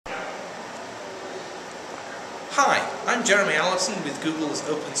Hi, I'm Jeremy Allison with Google's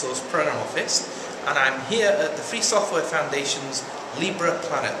Open Source Program Office, and I'm here at the Free Software Foundation's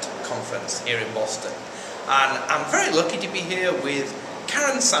LibrePlanet conference here in Boston. And I'm very lucky to be here with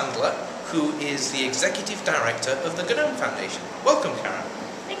Karen Sandler, who is the Executive Director of the Gnome Foundation. Welcome, Karen.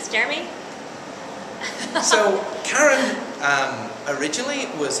 Thanks, Jeremy. So, Karen originally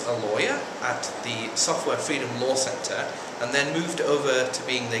was a lawyer at the Software Freedom Law Center and then moved over to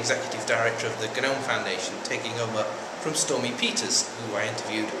being the Executive Director of the Gnome Foundation, taking over from Stormy Peters, who I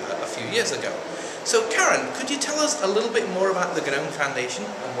interviewed a few years ago. So, Karen, could you tell us a little bit more about the Gnome Foundation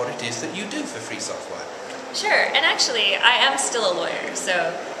and what it is that you do for free software? Sure, and actually I am still a lawyer,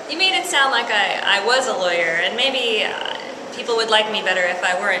 so you made it sound like I was a lawyer, and maybe people would like me better if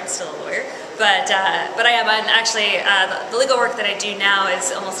I weren't still a lawyer. But I am. And actually, the legal work that I do now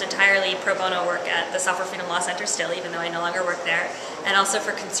is almost entirely pro bono work at the Software Freedom Law Center still, even though I no longer work there, and also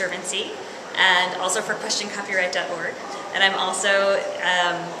for Conservancy, and also for QuestionCopyright.org. And I'm also,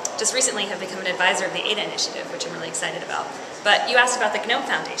 just recently have become an advisor of the ADA initiative, which I'm really excited about. But you asked about the Gnome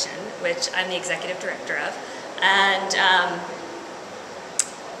Foundation, which I'm the executive director of, and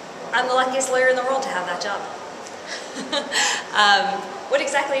I'm the luckiest lawyer in the world to have that job. What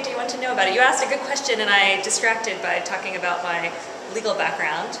exactly do you want to know about it? You asked a good question and I distracted by talking about my legal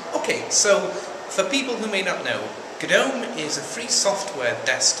background. Okay, so for people who may not know, Gnome is a free software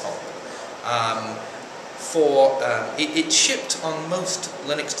desktop. It's shipped on most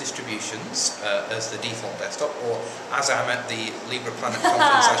Linux distributions as the default desktop, or as I'm at the LibrePlanet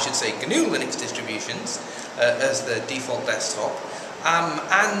conference, I should say GNU Linux distributions as the default desktop.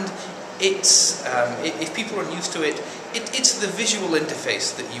 And it's, if people aren't used to it, it's the visual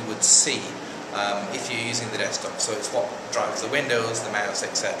interface that you would see if you're using the desktop. So it's what drives the windows, the mouse,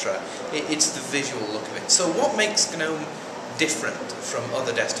 etc. It's the visual look of it. So what makes GNOME different from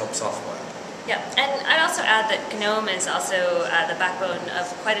other desktop software? Yeah, and I'd also add that GNOME is also the backbone of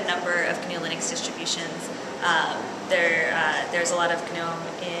quite a number of GNU Linux distributions. There's a lot of GNOME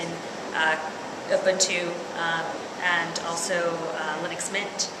in Ubuntu and also Linux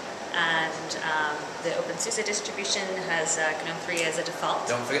Mint. And the OpenSUSE distribution has GNOME 3 as a default.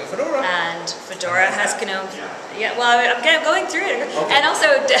 Don't forget Fedora. And Fedora has GNOME. Yeah, well, I'm going through it. Okay. And also,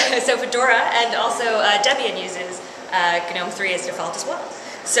 so Fedora and also Debian uses GNOME 3 as default as well.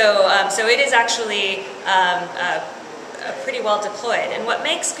 So it is actually pretty well deployed. And what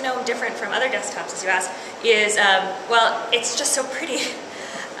makes GNOME different from other desktops, as you asked, is well, it's just so pretty.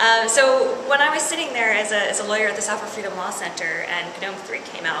 So when I was sitting there as a lawyer at the Software Freedom Law Center and GNOME 3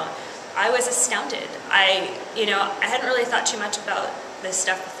 came out, I was astounded. I hadn't really thought too much about this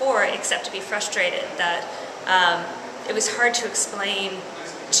stuff before, except to be frustrated that it was hard to explain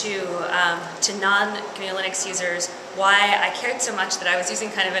to non-GNU Linux users why I cared so much that I was using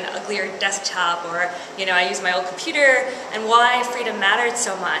kind of an uglier desktop, or I used my old computer, and why freedom mattered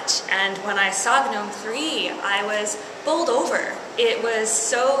so much. And when I saw GNOME 3, I was bowled over. It was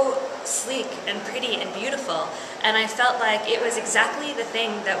so sleek and pretty and beautiful, and I felt like it was exactly the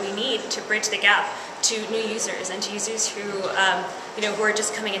thing that we need to bridge the gap to new users and to users who who are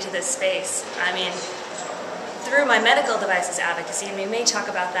just coming into this space. I mean, through my medical devices advocacy, and we may talk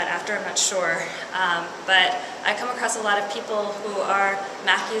about that after, I'm not sure, but I come across a lot of people who are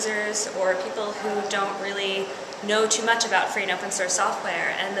Mac users or people who don't really know too much about free and open source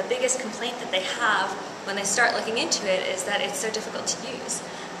software, and the biggest complaint that they have when they start looking into it is that it's so difficult to use.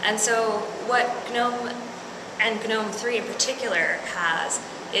 And so what GNOME and GNOME 3 in particular has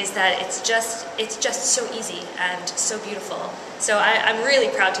is that it's just so easy and so beautiful. So I'm really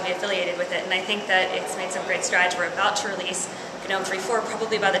proud to be affiliated with it, and I think that it's made some great strides. We're about to release GNOME 3.4.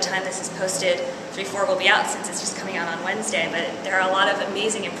 Probably by the time this is posted, 3.4 will be out, since it's just coming out on Wednesday, but there are a lot of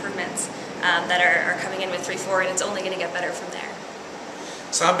amazing improvements that are coming in with 3.4, and it's only going to get better from there.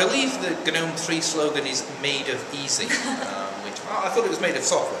 So I believe the GNOME 3 slogan is made of easy, which I thought it was made of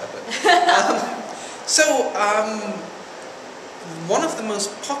software. But one of the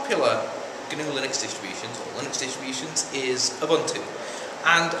most popular GNU Linux distributions, or Linux distributions, is Ubuntu.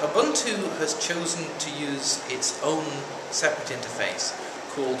 And Ubuntu has chosen to use its own separate interface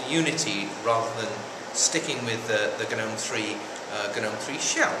called Unity, rather than sticking with the GNOME 3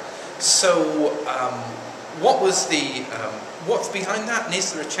 shell. So what's behind that, and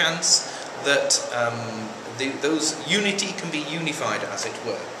is there a chance that those Unity can be unified, as it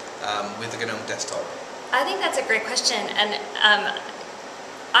were, with the GNOME desktop? I think that's a great question, and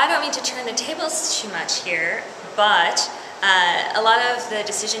I don't mean to turn the tables too much here, but a lot of the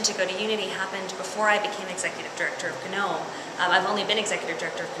decision to go to Unity happened before I became executive director of Gnome. I've only been executive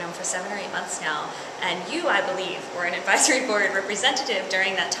director of Gnome for 7 or 8 months now, and you, I believe, were an advisory board representative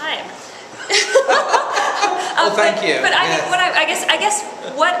during that time. Well, thank you. But I guess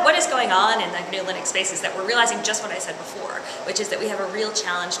what is going on in the GNU Linux space is that we're realizing just what I said before, which is that we have a real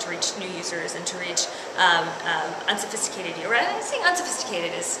challenge to reach new users and to reach unsophisticated users. I'm saying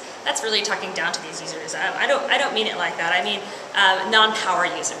unsophisticated that's really talking down to these users. I don't mean it like that. I mean non-power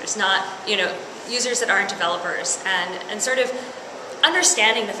users, not users that aren't developers, and sort of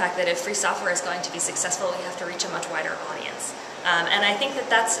understanding the fact that if free software is going to be successful, we have to reach a much wider audience. And I think that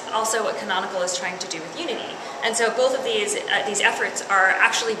that's also what Canonical is trying to do with Unity. And so both of these efforts are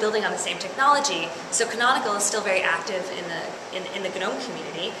actually building on the same technology. So Canonical is still very active in the GNOME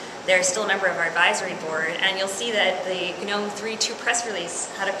community. They're still a member of our advisory board, and you'll see that the GNOME 3.2 press release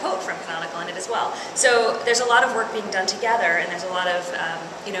had a quote from Canonical in it as well. So there's a lot of work being done together, and there's a lot of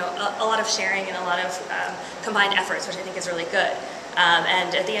a lot of sharing and a lot of combined efforts, which I think is really good.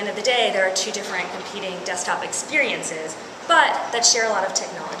 And at the end of the day, there are two different competing desktop experiences, but that share a lot of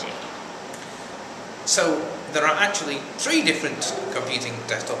technology. So there are actually 3 different competing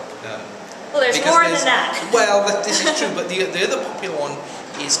desktop. Well, there's more than that. Well, this is true, but the other popular one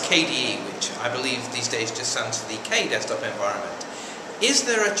is KDE, which I believe these days just stands for the K desktop environment. Is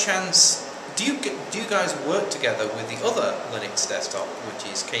there a chance? Do you guys work together with the other Linux desktop,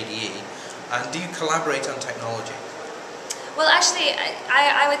 which is KDE, and do you collaborate on technology? Well, actually,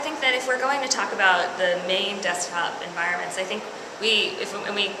 I would think that if we're going to talk about the main desktop environments, I think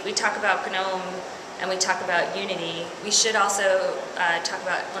when we talk about GNOME and we talk about Unity, we should also talk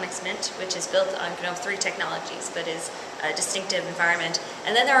about Linux Mint, which is built on GNOME 3 technologies, but is a distinctive environment.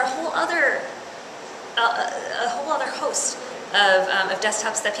 And then there are a whole other host of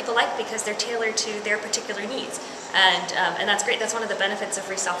desktops that people like because they're tailored to their particular needs. And that's great. That's one of the benefits of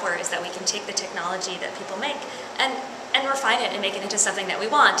free software, is that we can take the technology that people make and refine it and make it into something that we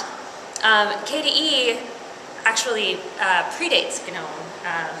want. KDE actually predates GNOME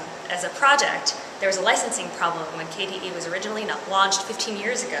as a project. There was a licensing problem when KDE was originally launched 15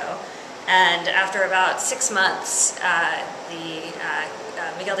 years ago, and after about 6 months,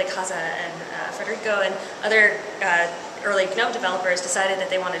 Miguel de Casa and Federico and other early GNOME developers decided that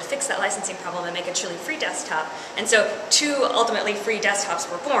they wanted to fix that licensing problem and make a truly free desktop. And so 2 ultimately free desktops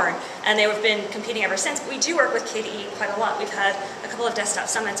were born, and they have been competing ever since. But we do work with KDE quite a lot. We've had a couple of desktop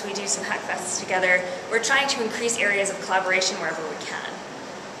summits. We do some hackfests together. We're trying to increase areas of collaboration wherever we can.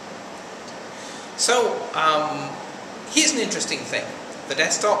 So here's an interesting thing. The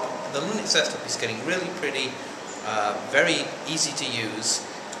Linux desktop is getting really pretty, very easy to use,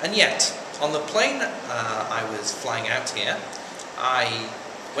 and yet on the plane I was flying out here, I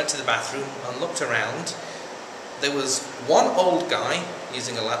went to the bathroom and looked around. There was one old guy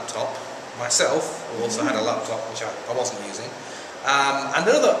using a laptop, myself, who also had a laptop, which I wasn't using,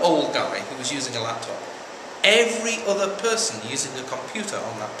 another old guy who was using a laptop. Every other person using a computer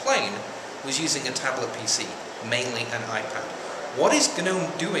on that plane was using a tablet PC, mainly an iPad. What is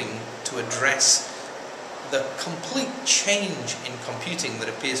GNOME doing to address the complete change in computing that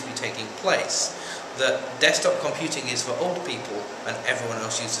appears to be taking place? That desktop computing is for old people and everyone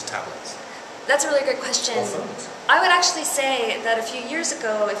else uses tablets. That's a really good question. Or phones. I would actually say that a few years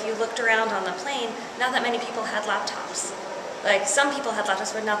ago, if you looked around on the plane, not that many people had laptops. Like, some people had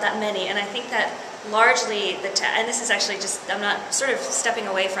laptops, but not that many. And I think that largely, and this is actually just, I'm not sort of stepping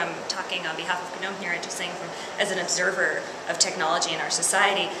away from talking on behalf of GNOME here, and just saying as an observer of technology in our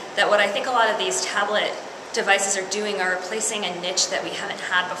society, that what I think a lot of these tablet devices are doing are replacing a niche that we haven't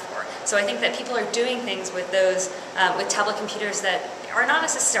had before. So I think that people are doing things with those, with tablet computers that are not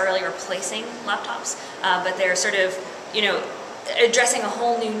necessarily replacing laptops, but they're sort of, addressing a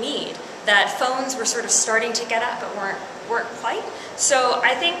whole new need that phones were sort of starting to get at, but weren't quite. So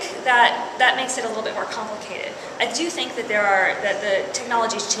I think that makes it a little bit more complicated. I do think that that the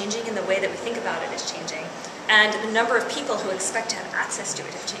technology is changing, and the way that we think about it is changing, and the number of people who expect to have access to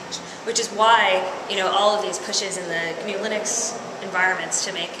it have changed, which is why all of these pushes in the GNU Linux environments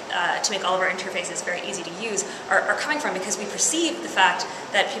to make all of our interfaces very easy to use are coming from, because we perceive the fact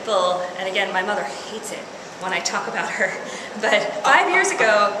that people, and again, my mother hates it when I talk about her, but 5 years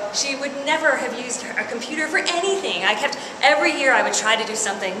ago, she would never have used a computer for anything. Every year I would try to do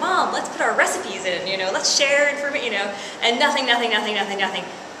something, Mom, let's put our recipes in, let's share information, and nothing.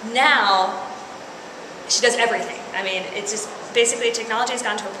 Now, she does everything. I mean, it's just, basically technology has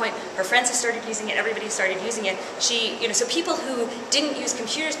gotten to a point, her friends have started using it, everybody started using it. So people who didn't use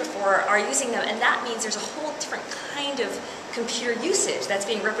computers before are using them, and that means there's a whole different kind of computer usage that's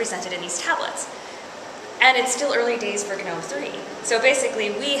being represented in these tablets. And it's still early days for GNOME 3. So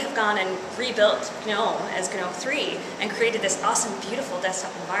basically, we have gone and rebuilt GNOME as GNOME 3 and created this awesome, beautiful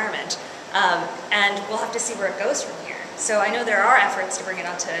desktop environment. And we'll have to see where it goes from here. So I know there are efforts to bring it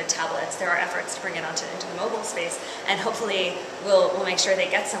onto tablets, there are efforts to bring it into the mobile space, and hopefully we'll make sure they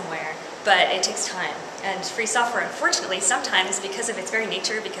get somewhere. But it takes time. And free software, unfortunately, sometimes because of its very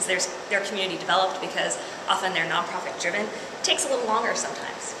nature, because they're community developed, because often they're nonprofit driven, it takes a little longer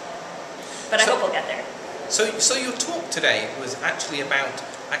sometimes. But I hope we'll get there. So your talk today was actually about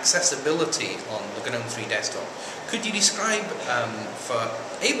accessibility on the GNOME 3 desktop. Could you describe for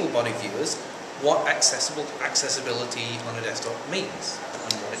able-bodied viewers what accessibility on a desktop means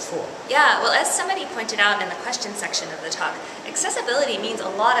and what it's for? Yeah, well, as somebody pointed out in the question section of the talk, accessibility means a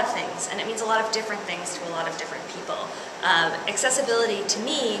lot of things, and it means a lot of different things to a lot of different people. Accessibility to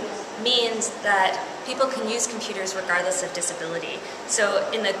me means that people can use computers regardless of disability. So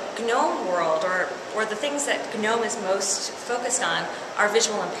in the GNOME world, or the things that GNOME is most focused on, are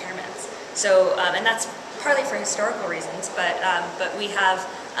visual impairments. So, and that's partly for historical reasons, but we have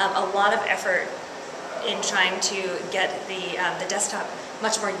a lot of effort in trying to get the desktop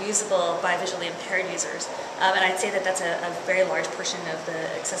much more usable by visually impaired users. And I'd say that that's a very large portion of the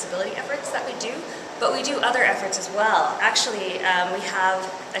accessibility efforts that we do. But we do other efforts as well. Actually, we have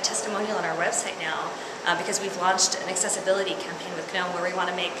a testimonial on our website now because we've launched an accessibility campaign with GNOME where we want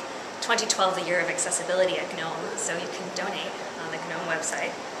to make 2012 the year of accessibility at GNOME. So you can donate on the GNOME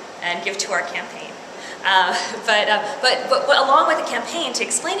website and give to our campaign. But along with the campaign, to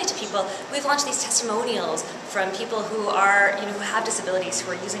explain it to people, we've launched these testimonials from people who are, who have disabilities,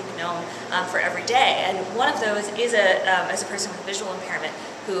 who are using GNOME for every day. And one of those is a person with visual impairment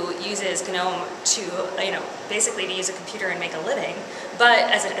who uses GNOME to, basically to use a computer and make a living, but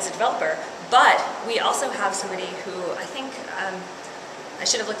as a developer. But we also have somebody who I think, I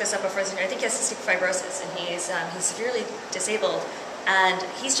should have looked this up before, I think he has cystic fibrosis, and he's severely disabled, and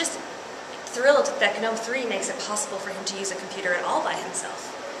he's just thrilled that GNOME 3 makes it possible for him to use a computer at all by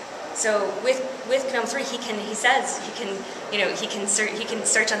himself. So with GNOME 3, he says he can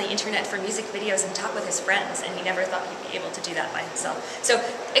search on the internet for music videos and talk with his friends, and he never thought he'd be able to do that by himself. So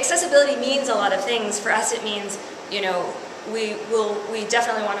accessibility means a lot of things. For us, it means we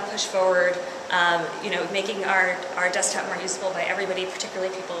definitely want to push forward, making our desktop more usable by everybody,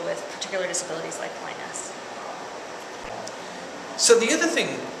 particularly people with particular disabilities like blindness. So the other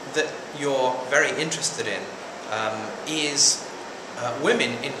thing that you're very interested in is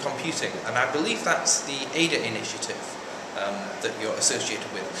women in computing, and I believe that's the ADA initiative that you're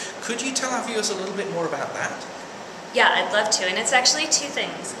associated with. Could you tell our viewers a little bit more about that? Yeah, I'd love to, and it's actually two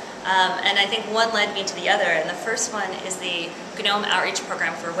things. And I think one led me to the other, and the first one is the GNOME Outreach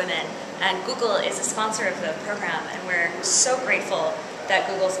Program for Women. And Google is a sponsor of the program, and we're so grateful that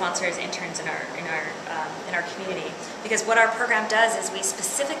Google sponsors interns in our community. Because what our program does is we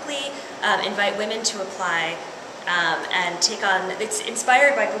specifically invite women to apply and take on, it's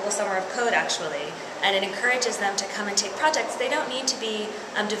inspired by Google Summer of Code actually, and it encourages them to come and take projects. They don't need to be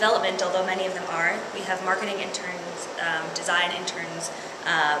development, although many of them are. We have marketing interns, design interns,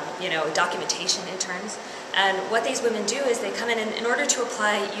 documentation interns. And what these women do is they come in, and in order to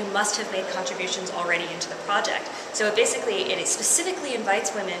apply, you must have made contributions already into the project. So it specifically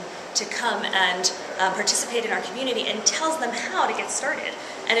invites women to come and participate in our community and tells them how to get started.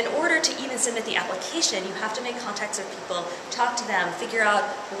 And in order to even submit the application, you have to make contacts with people, talk to them, figure out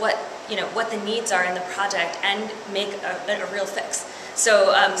what the needs are in the project, and make a real fix.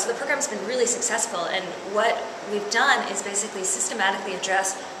 So the program's been really successful, and what we've done is basically systematically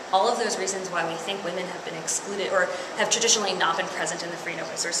address all of those reasons why we think women have been excluded or have traditionally not been present in the free and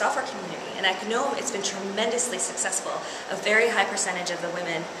open source software community. And at GNOME, it's been tremendously successful. A very high percentage of the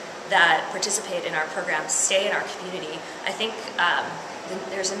women that participate in our program stay in our community. I think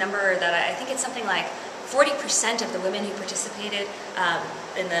there's a number that I think it's something like 40% of the women who participated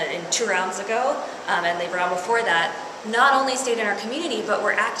in 2 rounds ago and the round before that not only stayed in our community, but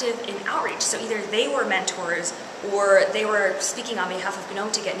were active in outreach. So either they were mentors or they were speaking on behalf of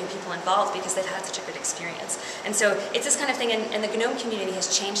GNOME to get new people involved because they've had such a good experience. And so it's this kind of thing, and the GNOME community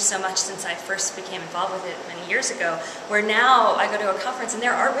has changed so much since I first became involved with it many years ago, where now I go to a conference and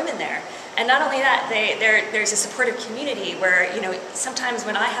there are women there. And not only that, there's a supportive community where, sometimes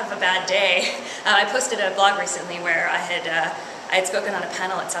when I have a bad day, I posted a blog recently where I had spoken on a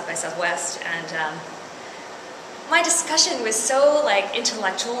panel at South by Southwest, and my discussion was so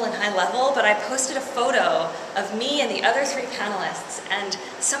intellectual and high level, but I posted a photo of me and the other 3 panelists, and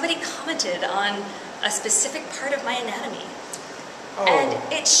somebody commented on a specific part of my anatomy. Oh.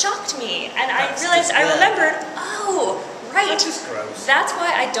 And it shocked me, and I realized, I remembered, oh, right. That's just gross. That's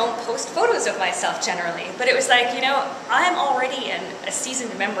why I don't post photos of myself generally. But it was like, I'm already a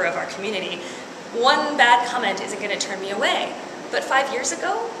seasoned member of our community. One bad comment isn't going to turn me away. But 5 years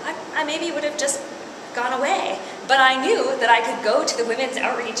ago, I maybe would have just gone away. But I knew that I could go to the Women's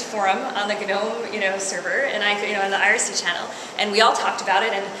Outreach Forum on the Gnome, server, and I could, on the IRC channel, and we all talked about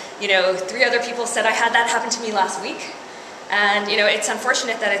it, and, 3 other people said I had that happen to me last week. And, it's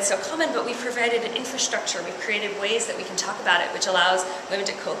unfortunate that it's so common, but we've provided an infrastructure. We've created ways that we can talk about it, which allows women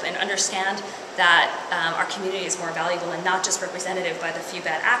to cope and understand that our community is more valuable and not just representative by the few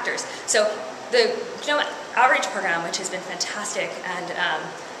bad actors. So the outreach program, which has been fantastic, and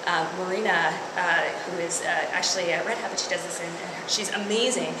Marina, who is actually a Red Hat, but she does this, and she's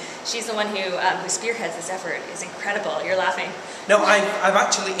amazing. She's the one who spearheads this effort. Is incredible. You're laughing. No, I've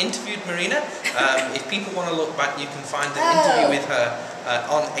actually interviewed Marina. If people want to look back, you can find the interview with her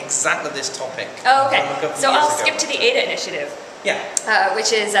on exactly this topic. Oh, okay. So I'll skip to the ADA initiative. Yeah.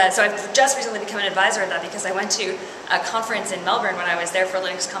 Which is, so I've just recently become an advisor of that because I went to a conference in Melbourne when I was there for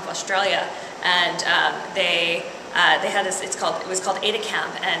LinuxConf Australia, and they had this, it was called ADA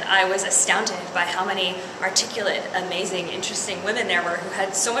Camp, and I was astounded by how many articulate, amazing, interesting women there were who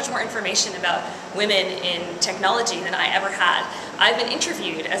had so much more information about women in technology than I ever had. I've been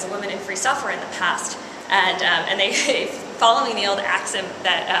interviewed as a woman in free software in the past, and they, following the old axiom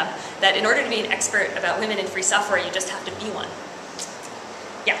that in order to be an expert about women in free software, you just have to be one.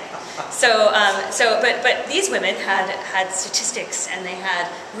 Yeah. But these women had statistics, and they had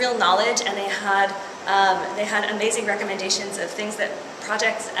real knowledge, and they had amazing recommendations of things that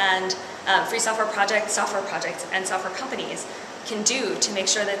projects and free software projects, and software companies can do to make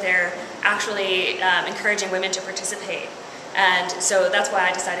sure that they're actually encouraging women to participate. And so that's why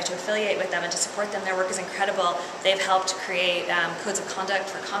I decided to affiliate with them and to support them. Their work is incredible. They've helped create codes of conduct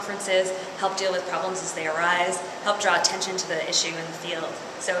for conferences, help deal with problems as they arise, help draw attention to the issue in the field.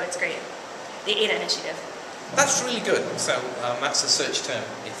 So it's great. The ADA initiative. That's really good. So that's a search term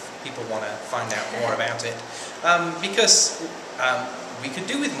if people want to find out more about it. Because we could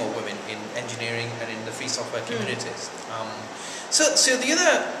do with more women in engineering and in the free software communities. So the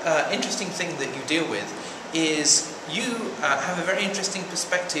other interesting thing that you deal with is you have a very interesting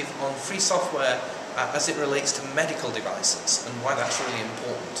perspective on free software as it relates to medical devices and why that's really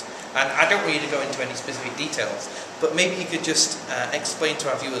important. And I don't want you to go into any specific details, but maybe you could just explain to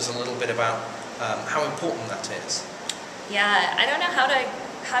our viewers a little bit about how important that is. Yeah, I don't know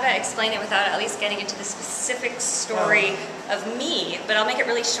how to explain it without at least getting into the specific story of me, but I'll make it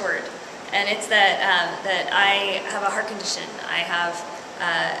really short. And it's that I have a heart condition. I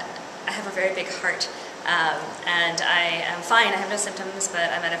have a very big heart. And I am fine, I have no symptoms,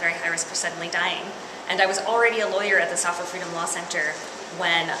 but I'm at a very high risk for suddenly dying. And I was already a lawyer at the Software Freedom Law Center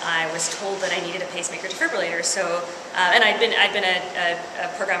when I was told that I needed a pacemaker defibrillator. So, and I'd been a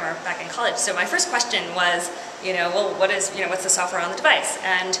programmer back in college. So my first question was, well, what's the software on the device?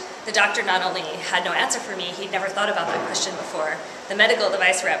 And the doctor not only had no answer for me, he'd never thought about that question before. The medical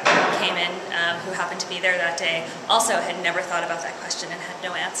device rep who came in, who happened to be there that day, also had never thought about that question and had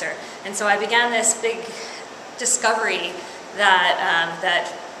no answer. And so I began this big discovery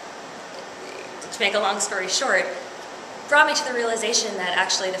that to make a long story short, brought me to the realization that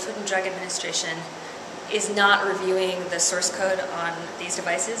actually the Food and Drug Administration is not reviewing the source code on these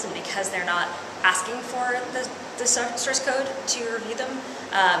devices, and because they're not asking for the source code to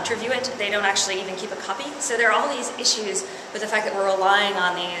review it, they don't actually even keep a copy. So there are all these issues with the fact that we're relying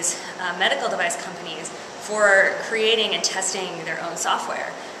on these medical device companies for creating and testing their own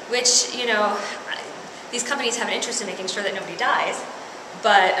software, which, these companies have an interest in making sure that nobody dies,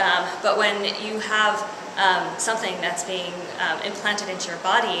 but when you have something that's being implanted into your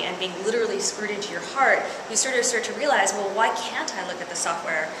body and being literally screwed into your heart, you sort of start to realize, well, why can't I look at the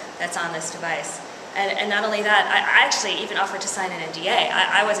software that's on this device? And not only that, I actually even offered to sign an NDA.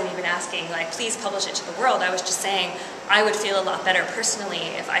 I wasn't even asking, please publish it to the world. I was just saying I would feel a lot better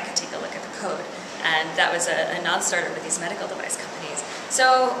personally if I could take a look at the code. And that was a non-starter with these medical device companies.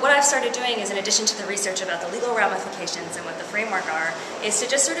 So what I've started doing is, in addition to the research about the legal ramifications and what the framework are, is to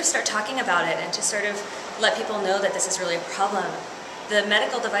just sort of start talking about it and to sort of let people know that this is really a problem. The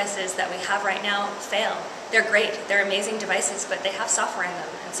medical devices that we have right now fail. They're great, they're amazing devices, but they have software in them,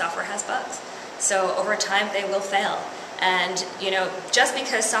 and software has bugs. So over time, they will fail. And just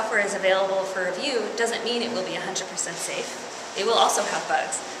because software is available for review doesn't mean it will be 100% safe. It will also have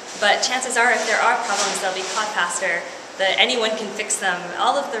bugs. But chances are, if there are problems, they'll be caught faster, that anyone can fix them.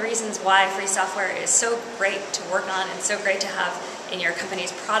 All of the reasons why free software is so great to work on and so great to have in your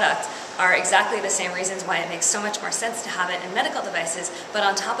company's product are exactly the same reasons why it makes so much more sense to have it in medical devices. But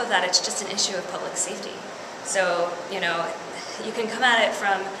on top of that, it's just an issue of public safety. So, you can come at it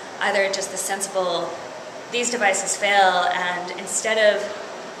from either just the sensible, these devices fail, and instead of,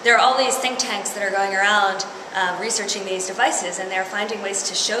 there are all these think tanks that are going around researching these devices, and they're finding ways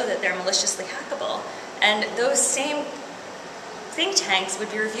to show that they're maliciously hackable. And those same think tanks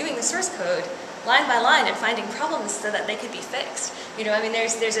would be reviewing the source code line by line and finding problems so that they could be fixed. You know, I mean,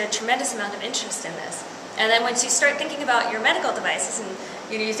 there's a tremendous amount of interest in this. And then once you start thinking about your medical devices, and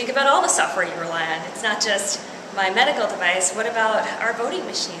you think about all the software you rely on, it's not just my medical device. What about our voting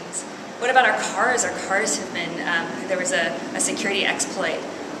machines? What about our cars? Our cars have been, there was a security exploit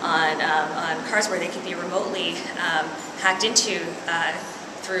on cars where they could be remotely hacked into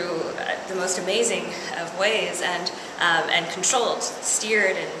through the most amazing of ways and controlled,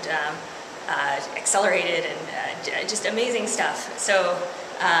 steered, and accelerated, and just amazing stuff. So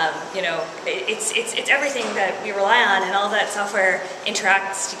you know, it's everything that we rely on, and all that software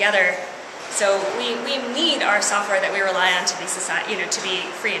interacts together. So we need our software that we rely on to be to be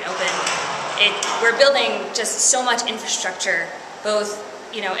free and open. We're building just so much infrastructure, both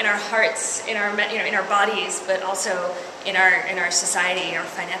in our hearts, in our in our bodies, but also in our society, our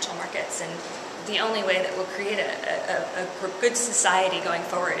financial markets. And the only way that we'll create a good society going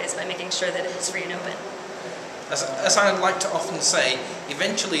forward is by making sure that it's free and open. As I like to often say,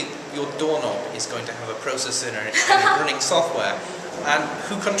 eventually your doorknob is going to have a processor in it running software, and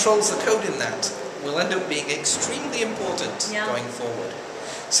who controls the code in that will end up being extremely important going forward.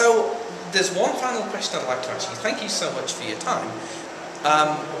 So there's one final question I'd like to ask you. Thank you so much for your time.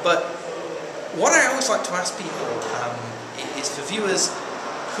 But what I always like to ask people is for viewers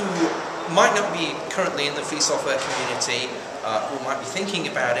who might not be currently in the free software community, who might be thinking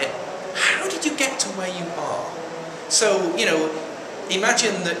about it, how did you get to where you are? So,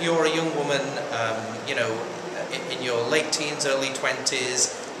 imagine that you're a young woman, in your late teens, early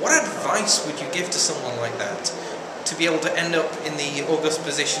 20s. What advice would you give to someone like that to be able to end up in the august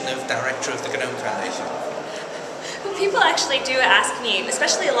position of director of the Gnome Foundation? Well, people actually do ask me,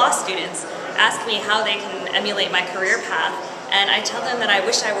 especially law students, ask me how they can emulate my career path. And I tell them that I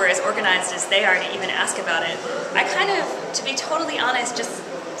wish I were as organized as they are to even ask about it. I kind of, to be totally honest, just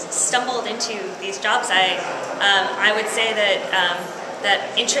stumbled into these jobs. I would say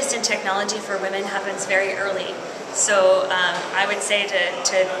that interest in technology for women happens very early. So I would say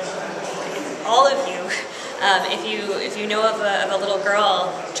to all of you, if you know of a little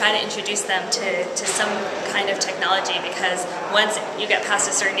girl, try to introduce them to some kind of technology, because once you get past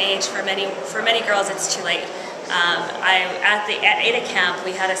a certain age, for many girls it's too late. At Ada Camp,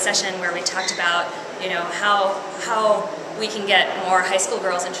 we had a session where we talked about how we can get more high school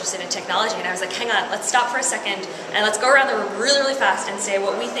girls interested in technology, and I was like, hang on, let's stop for a second and let's go around the room really, really fast and say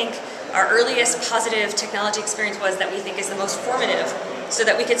what we think our earliest positive technology experience was that we think is the most formative, so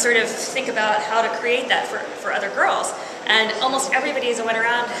that we could sort of think about how to create that for other girls. And almost everybody as I went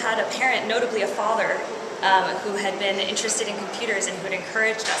around had a parent, notably a father, who had been interested in computers and who had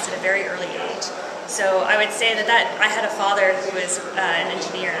encouraged us at a very early age. So I would say that I had a father who was an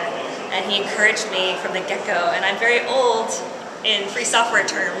engineer, and he encouraged me from the get-go. And I'm very old in free software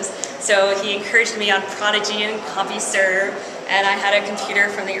terms, so he encouraged me on Prodigy and CompuServe, and I had a computer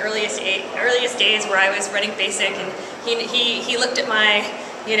from the earliest days where I was running BASIC, and he looked at my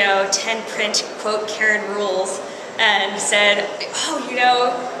 10 print quote Karen rules and said,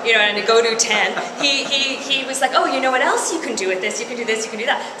 and to go to 10, he was like, oh, you know what else you can do with this? You can do this, you can do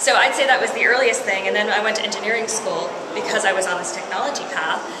that. So I'd say that was the earliest thing. And then I went to engineering school because I was on this technology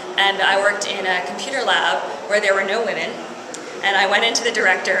path, and I worked in a computer lab where there were no women. And I went into the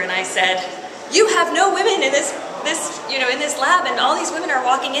director and I said, you have no women in this lab, and all these women are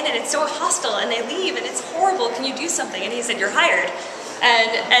walking in and it's so hostile, and they leave and it's horrible. Can you do something? And he said, you're hired.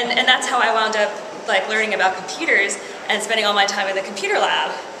 And that's how I wound up learning about computers and spending all my time in the computer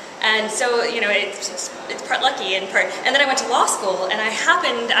lab. And so, it's part lucky and part. And then I went to law school, and I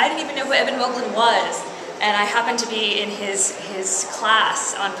didn't even know who Evan Moglen was, and I happened to be in his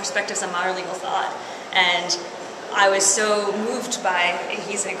class on Perspectives on Modern Legal Thought, and I was so moved by,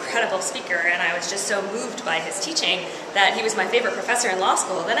 he's an incredible speaker, and I was just so moved by his teaching that he was my favorite professor in law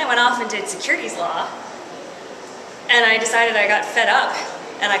school. Then I went off and did securities law, and I decided I got fed up,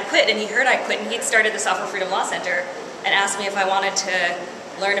 and I quit, and he heard I quit, and he'd started the Software Freedom Law Center and asked me if I wanted to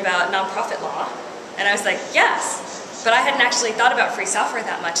learn about nonprofit law. And I was like, yes, but I hadn't actually thought about free software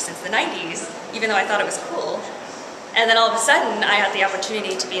that much since the 90s, even though I thought it was cool. And then all of a sudden, I had the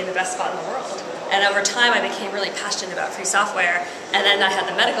opportunity to be in the best spot in the world. And over time, I became really passionate about free software. And then I had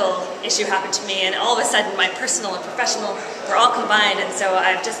the medical issue happen to me, and all of a sudden, my personal and professional were all combined. And so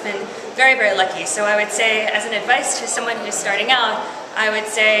I've just been very, very lucky. So I would say, as an advice to someone who's starting out, I would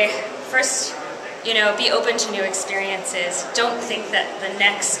say, first, be open to new experiences. Don't think that the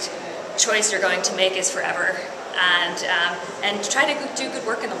next choice you're going to make is forever. And try to do good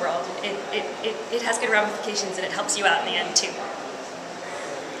work in the world. It has good ramifications, and it helps you out in the end too.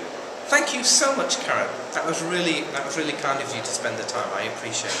 thank you so much, Karen. That was really kind of you to spend the time. I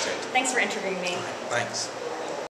appreciate it. Thanks for interviewing me. Thanks.